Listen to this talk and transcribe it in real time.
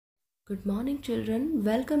Good morning, children.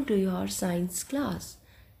 Welcome to your science class.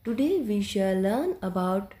 Today we shall learn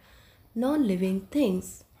about non-living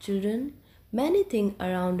things. Children, many things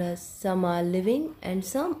around us, some are living and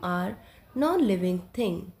some are non-living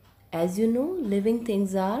things. As you know, living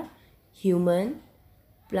things are human,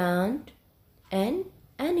 plant and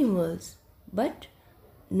animals. But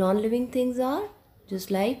non-living things are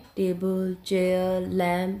just like table, chair,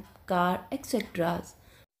 lamp, car, etc.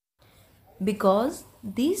 Because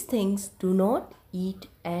these things do not eat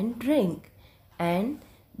and drink, and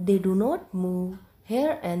they do not move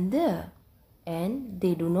here and there, and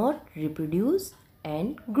they do not reproduce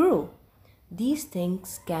and grow. These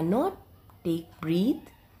things cannot take breath,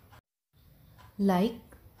 like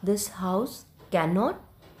this house cannot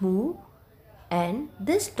move, and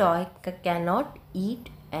this toy cannot eat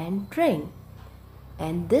and drink,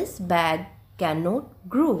 and this bag cannot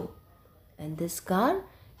grow, and this car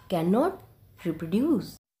cannot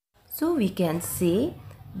reproduce. So we can say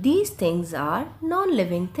these things are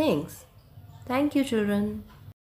non-living things. Thank you, children.